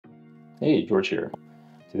Hey, George here.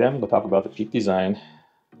 Today I'm going to talk about the Peak Design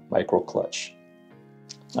Micro Clutch.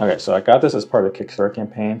 Okay, so I got this as part of the Kickstarter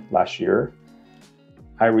campaign last year.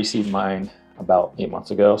 I received mine about 8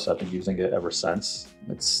 months ago, so I've been using it ever since.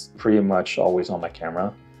 It's pretty much always on my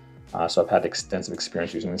camera, so I've had extensive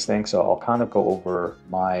experience using this thing. So I'll kind of go over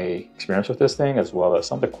my experience with this thing, as well as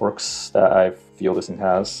some of the quirks that I feel this thing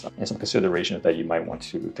has, and some considerations that you might want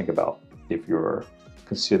to think about if you're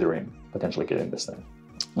considering potentially getting this thing.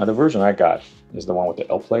 Now, the version I got is the one with the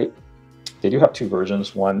L plate. They do have two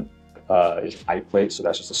versions. One is I plate, so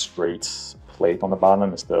that's just a straight plate on the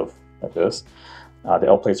bottom instead of like this. The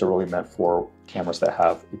L plates are really meant for cameras that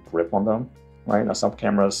have a grip on them, right? Now, some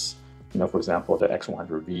cameras, for example, the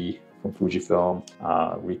X100V from Fujifilm,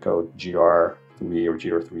 Ricoh GR3 or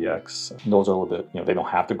GR3X, those are a little bit, they don't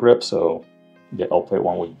have the grip, so the L plate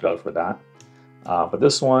one would be better for that. But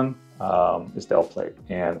this one is the L plate,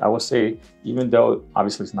 and I would say, even though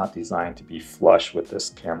obviously it's not designed to be flush with this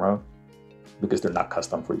camera, because they're not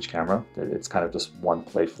custom for each camera, it's kind of just one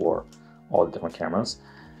plate for all the different cameras.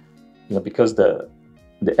 Because the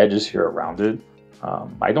edges here are rounded,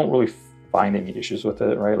 I don't really find any issues with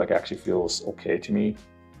it, right? Like, it actually feels okay to me,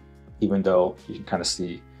 even though you can kind of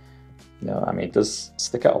see, it does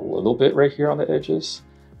stick out a little bit right here on the edges,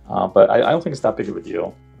 but I don't think it's that big of a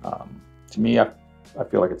deal. To me, I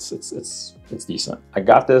feel like it's decent. I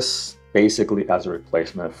got this basically as a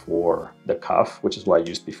replacement for the cuff, which is what I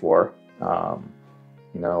used before. I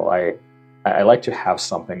like to have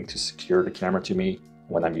something to secure the camera to me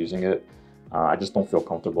when I'm using it. I just don't feel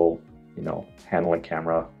comfortable, handling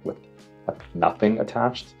camera with nothing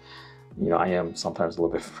attached. I am sometimes a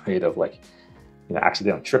little bit afraid of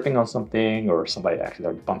accidentally tripping on something, or somebody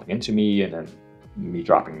accidentally bumping into me and then me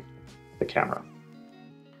dropping the camera.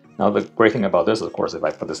 Now, the great thing about this, of course, if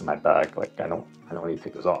I put this in my bag, I don't need to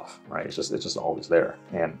take this off, right? It's just always there.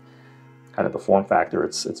 And kind of the form factor,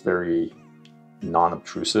 it's very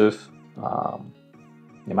non-obtrusive,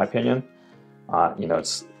 in my opinion.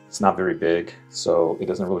 It's not very big, so it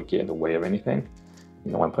doesn't really get in the way of anything.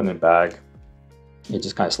 When I'm putting it in a bag, it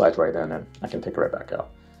just kind of slides right in, and I can take it right back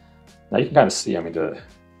out. Now you can kind of see,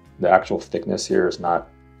 the actual thickness here is not,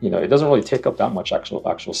 it doesn't really take up that much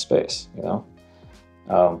actual space,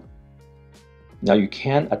 Now you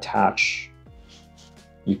can attach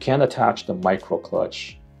the micro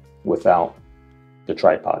clutch without the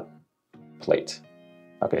tripod plate.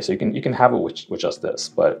 Okay, so you can have it with just this,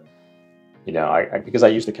 but because I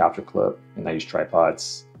use the capture clip and I use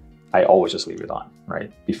tripods, I always just leave it on,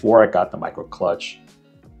 right? Before I got the micro clutch,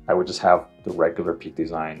 I would just have the regular Peak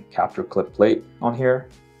Design capture clip plate on here,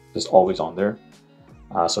 just always on there,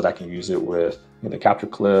 so that I can use it with the capture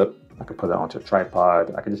clip. I could put it onto a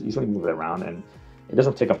tripod. I could just easily move it around, and it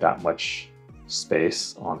doesn't take up that much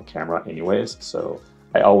space on the camera anyways, so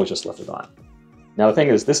I always just left it on. Now, the thing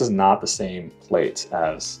is, this is not the same plate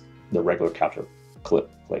as the regular capture clip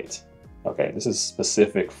plate. Okay, this is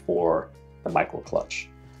specific for the micro clutch.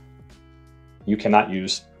 You cannot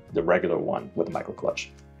use the regular one with the micro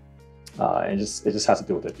clutch. It just has to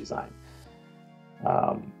do with the design.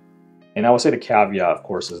 And I would say the caveat, of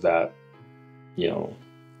course, is that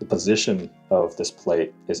the position of this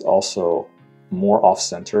plate is also more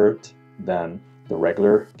off-centered than the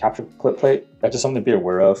regular capture clip plate. That's just something to be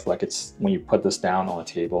aware of. It's when you put this down on a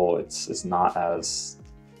table, it's not as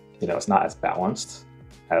it's not as balanced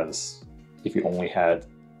as if you only had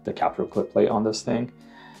the capture clip plate on this thing.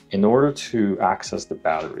 In order to access the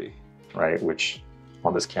battery, right, which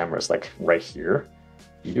on this camera is right here,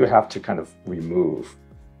 you do have to kind of remove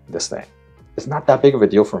this thing. It's not that big of a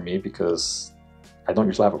deal for me because I don't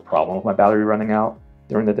usually have a problem with my battery running out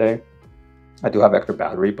during the day. I do have extra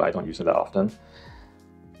battery, but I don't use it that often.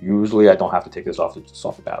 Usually I don't have to take this off to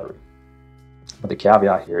swap the battery. But the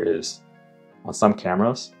caveat here is, on some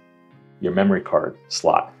cameras, your memory card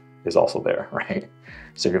slot is also there, right?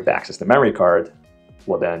 So if you have to access the memory card,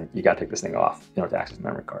 well, then you gotta take this thing off in order to access the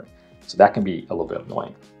memory card. So that can be a little bit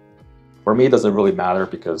annoying. For me, it doesn't really matter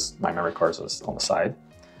because my memory card is on the side.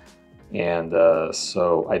 And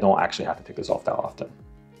so I don't actually have to take this off that often.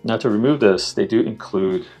 Now, to remove this, they do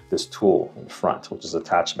include this tool in front, which is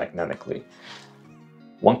attached magnetically.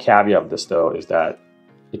 One caveat of this, though, is that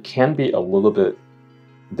it can be a little bit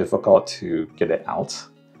difficult to get it out.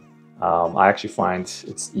 I actually find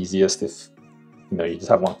it's easiest if you just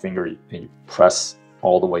have one finger and you press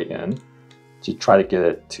all the way in to try to get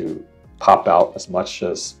it to pop out as much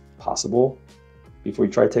as possible before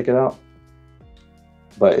you try to take it out.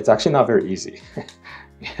 But it's actually not very easy.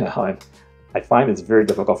 I find it's very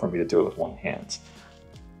difficult for me to do it with one hand.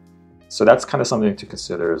 So that's kind of something to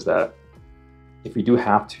consider, is that if you do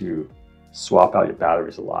have to swap out your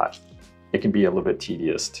batteries a lot, it can be a little bit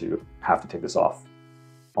tedious to have to take this off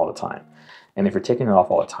all the time. And if you're taking it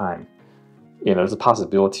off all the time, there's a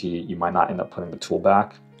possibility you might not end up putting the tool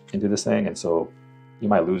back into this thing, and so you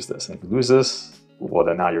might lose this. And if you lose this, well,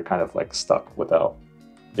 then now you're kind of like stuck without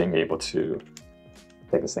being able to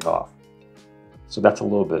take this thing off. So that's a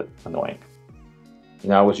little bit annoying.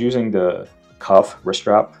 I was using the cuff wrist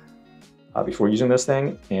strap before using this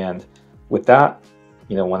thing, and with that,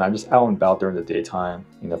 when I'm just out and about during the daytime,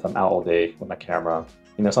 if I'm out all day with my camera,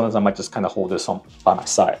 sometimes I might just kind of hold this on by my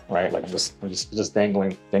side, right? Like I'm just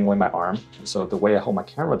dangling my arm. So the way I hold my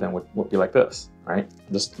camera then would be like this, right?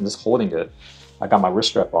 I'm just holding it. I got my wrist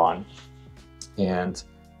strap on, and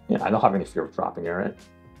I don't have any fear of dropping it.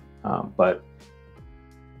 But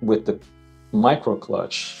with the micro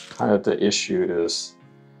clutch, kind of the issue is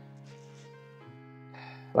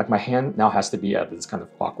like my hand now has to be at this kind of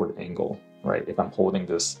awkward angle, right? If I'm holding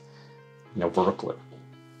this, vertically.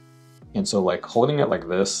 And so like holding it like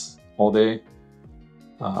this all day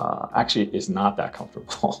actually is not that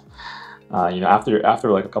comfortable.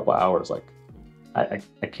 After like a couple of hours, like I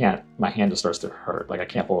can't, my hand just starts to hurt. Like I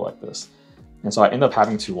can't hold it like this. And so I end up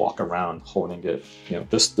having to walk around holding it,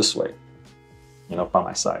 this way, by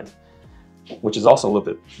my side, which is also a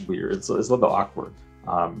little bit weird. It's a little bit awkward.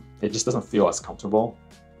 It just doesn't feel as comfortable.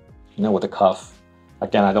 With the cuff,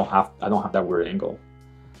 again, I don't have that weird angle.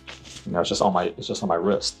 It's just on my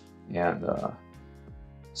wrist. And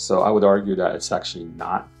so I would argue that it's actually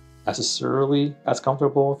not necessarily as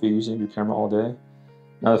comfortable if you're using your camera all day.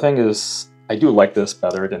 Now the thing is, I do like this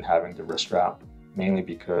better than having the wrist strap, mainly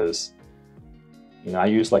because I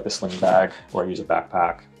use like the sling bag or I use a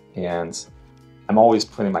backpack, and I'm always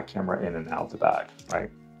putting my camera in and out of the bag, right?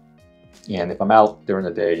 And if I'm out during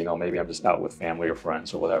the day, maybe I'm just out with family or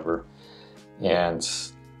friends or whatever, and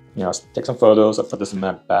take some photos, I put this in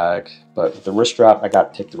my bag. But with the wrist strap, I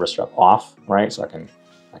got to take the wrist strap off, right? So I can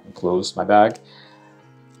close my bag.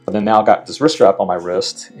 But then now I got this wrist strap on my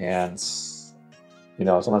wrist, and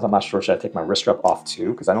sometimes I'm not sure, should I take my wrist strap off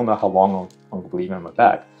too? Because I don't know how long I'm going to leave it in my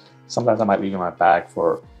bag. Sometimes I might leave it in my bag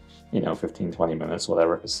for 15, 20 minutes,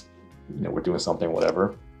 whatever, because we're doing something,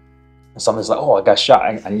 whatever. And sometimes like, oh, I got shot,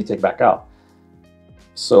 I need to take it back out.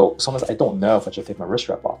 So sometimes I don't know if I should take my wrist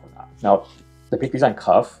strap off or not. Now, the Peak Design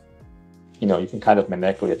cuff, you can kind of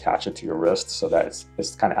magnetically attach it to your wrist so that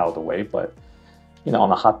it's kind of out of the way. But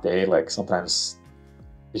on a hot day, like sometimes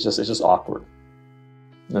it's just awkward.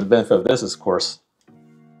 And the benefit of this is, of course,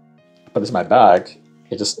 I put this in my bag,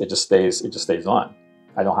 it just stays on.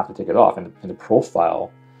 I don't have to take it off. And the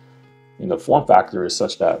profile, the form factor is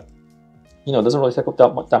such that it doesn't really take up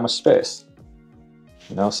that much space.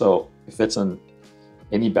 So it fits in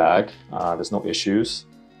any bag. There's no issues.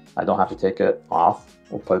 I don't have to take it off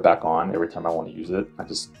or put it back on every time I want to use it. I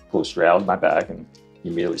just pull it straight out of my bag and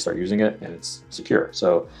immediately start using it, and it's secure.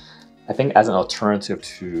 So I think as an alternative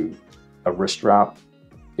to a wrist strap,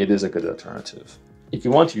 it is a good alternative. If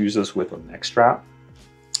you want to use this with a neck strap,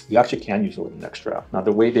 you actually can use it with a neck strap. Now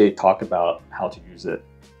the way they talk about how to use it,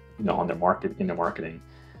 in their marketing,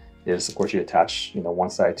 is of course you attach one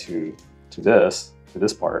side to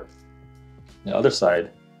this part. The other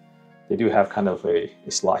side, they do have kind of a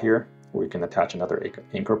slot here where you can attach another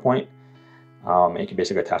anchor point. And you can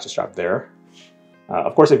basically attach the strap there.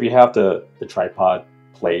 Of course, if you have the tripod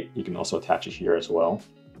plate, you can also attach it here as well.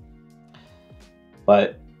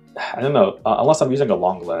 But I don't know, unless I'm using a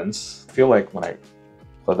long lens, I feel like when I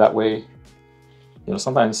put it that way,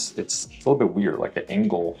 sometimes it's a little bit weird, like the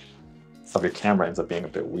angle of your camera ends up being a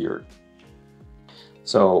bit weird.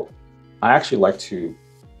 So I actually like to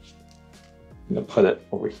put it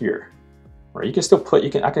over here. Right, you can still put,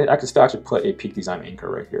 I can still actually put a Peak Design anchor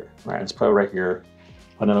right here, right? I just put it right here,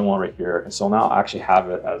 put another one right here, and so now I actually have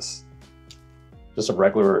it as just a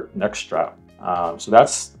regular neck strap. So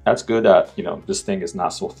that's good that this thing is not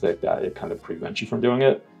so thick that it kind of prevents you from doing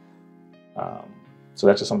it. So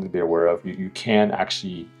that's just something to be aware of. You can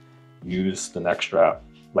actually use the neck strap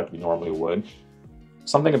like you normally would.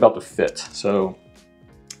 Something about the fit. So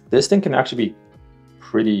this thing can actually be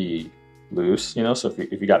pretty loose, so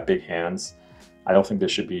if you got big hands, I don't think there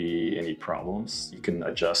should be any problems. You can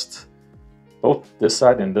adjust both this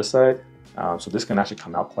side and this side. So this can actually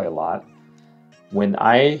come out quite a lot. When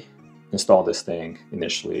I installed this thing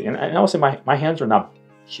initially, and I would say my hands are not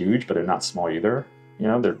huge, but they're not small either.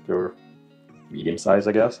 They're medium size,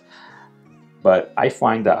 I guess. But I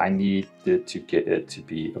find that I needed to get it to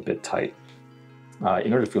be a bit tight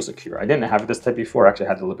in order to feel secure. I didn't have it this tight before. I actually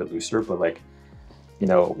had it a little bit looser, but like,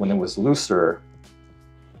 when it was looser,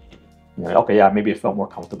 okay, yeah, maybe it felt more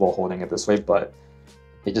comfortable holding it this way, but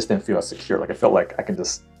it just didn't feel as secure. Like I felt like I can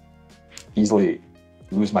just easily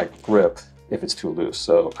lose my grip if it's too loose.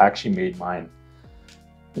 So I actually made mine,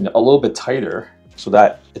 you know, a little bit tighter so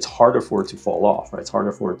that it's harder for it to fall off, right? It's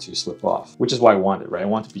harder for it to slip off, which is why I want it, right? I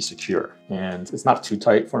want it to be secure, and it's not too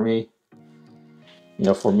tight for me. You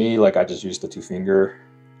know, for me, like I just use the 2-finger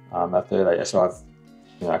method. I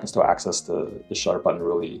can still access the shutter button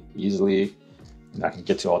really easily, and I can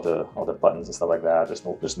get to all the buttons and stuff like that.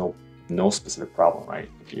 There's no specific problem, right?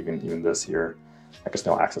 Even this here, I can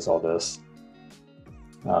still access all this.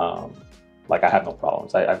 Like I have no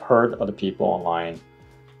problems. I've heard other people online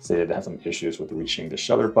say that they have some issues with reaching the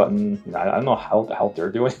shutter button. You know, I don't know how the hell they're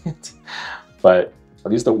doing it, but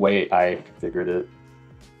at least the way I configured it,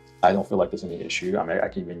 I don't feel like there's any issue. I mean, I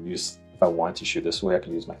can even use, if I wanted to shoot this way, I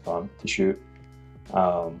can use my thumb to shoot.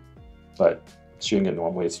 But shooting it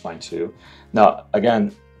normally is fine too. Now,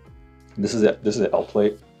 again, this is an L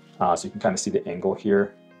plate, so you can kind of see the angle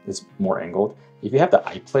here. It's more angled. If you have the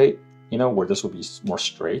I plate, you know, where this would be more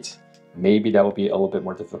straight, maybe that would be a little bit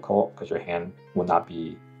more difficult because your hand would not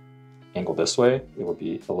be angled this way. It would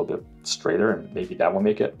be a little bit straighter, and maybe that will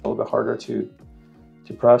make it a little bit harder to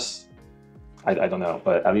press. I don't know,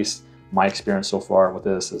 but at least my experience so far with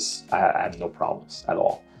this is I had no problems at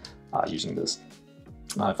all using this.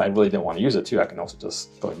 If I really didn't want to use it too, I can also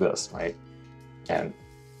just go like this, right? And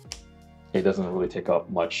it doesn't really take up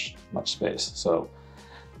much space. So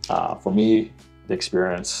for me, the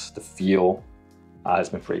experience, the feel has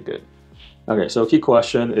been pretty good. Okay, so a key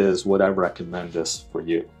question is, would I recommend this for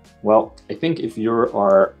you? Well, I think if you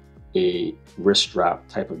are a wrist strap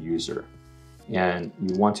type of user and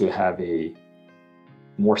you want to have a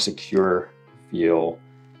more secure feel,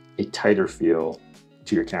 a tighter feel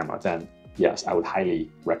to your camera, then yes, I would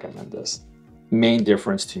highly recommend this. Main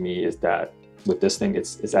difference to me is that with this thing,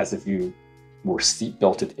 it's as if you were seat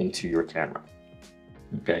belted into your camera.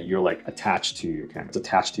 Okay, you're like attached to your camera. It's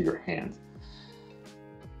attached to your hand.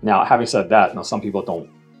 Now, having said that, now some people don't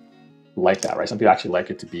like that, right? Some people actually like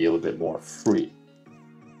it to be a little bit more free,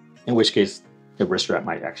 in which case the wrist strap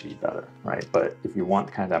might actually be better, right? But if you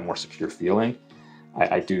want kind of that more secure feeling,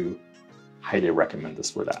 I do highly recommend this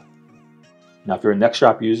for that. Now, if you're a neck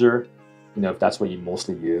strap user, you know, if that's what you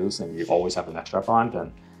mostly use and you always have a neck strap on,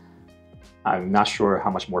 then I'm not sure how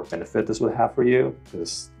much more benefit this would have for you,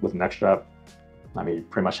 because with neck strap, I mean, you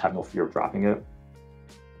pretty much have no fear of dropping it.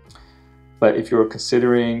 But if you're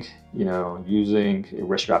considering, you know, using a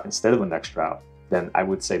wrist strap instead of a neck strap, then I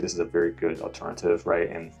would say this is a very good alternative, right?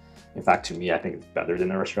 And in fact, to me, I think it's better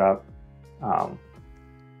than a wrist strap.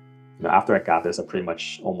 You know, after I got this, I pretty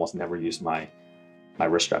much almost never used my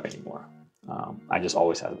wrist strap anymore. I just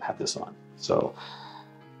always have this on. So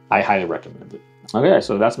I highly recommend it. Okay,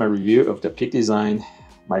 so that's my review of the Peak Design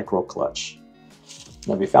Micro Clutch.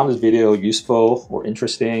 Now, if you found this video useful or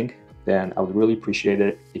interesting, then I would really appreciate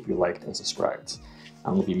it if you liked and subscribed.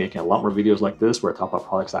 I'm going to be making a lot more videos like this where I talk about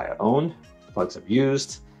products I own, products I've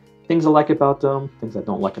used, things I like about them, things I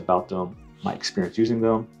don't like about them, my experience using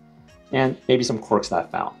them, and maybe some quirks that I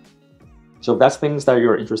found. So if that's things that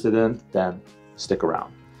you're interested in, then stick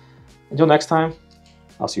around. Until next time,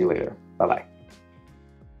 I'll see you later. Bye-bye.